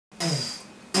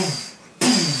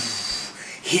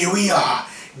here we are.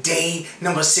 Day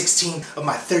number 16 of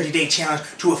my 30-day challenge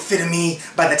to a fit of me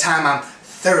by the time I'm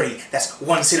 30. That's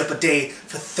one sit-up a day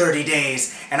for 30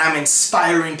 days. And I'm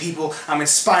inspiring people. I'm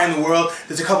inspiring the world.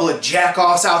 There's a couple of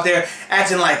jack-offs out there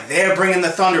acting like they're bringing the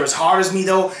thunder as hard as me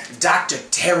though. Dr.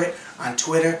 Tarrant on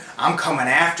Twitter. I'm coming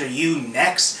after you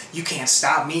next. You can't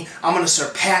stop me. I'm gonna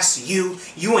surpass you.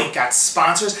 You ain't got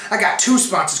sponsors. I got 2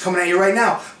 sponsors coming at you right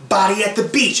now. Body at the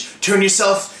Beach. Turn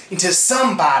yourself into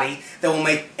somebody that will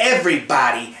make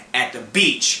everybody at the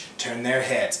beach turn their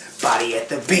heads. Body at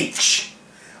the Beach.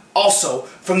 Also,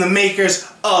 from the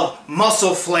makers of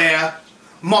Muscle Flare,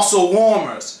 Muscle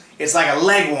Warmers. It's like a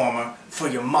leg warmer for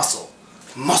your muscle.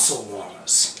 Muscle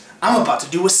Warmers. I'm about to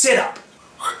do a sit-up.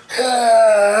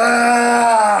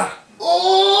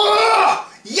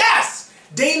 Yes!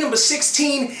 Day number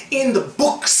 16 in the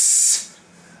books.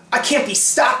 I can't be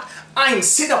stopped. I'm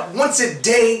sit up once a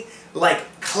day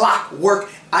like clockwork.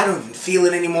 I don't even feel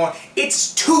it anymore.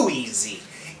 It's too easy.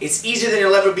 It's easier than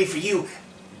it'll ever be for you,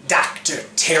 Dr.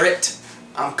 Tarrant.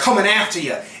 I'm coming after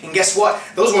you. And guess what?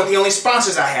 Those weren't the only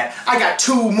sponsors I had. I got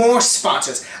 2 more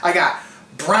sponsors. I got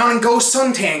Brown and Go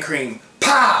Suntan Cream.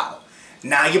 Pow!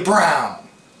 Now you're brown.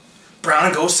 Brown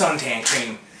and Go Suntan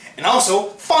Cream. And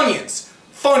also, Funyuns.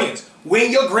 Funyuns. Where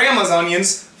your grandma's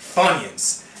onions?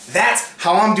 Funyuns. That's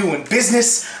how I'm doing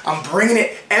business. I'm bringing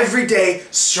it every day.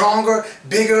 Stronger,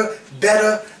 bigger,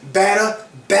 better, badder,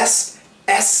 best,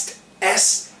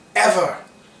 ever.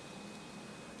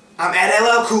 I'm at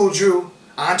LL Cool Drew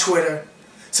on Twitter.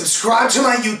 Subscribe to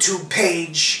my YouTube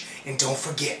page. And don't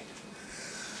forget,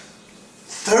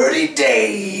 30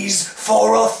 days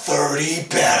for a 30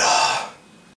 better.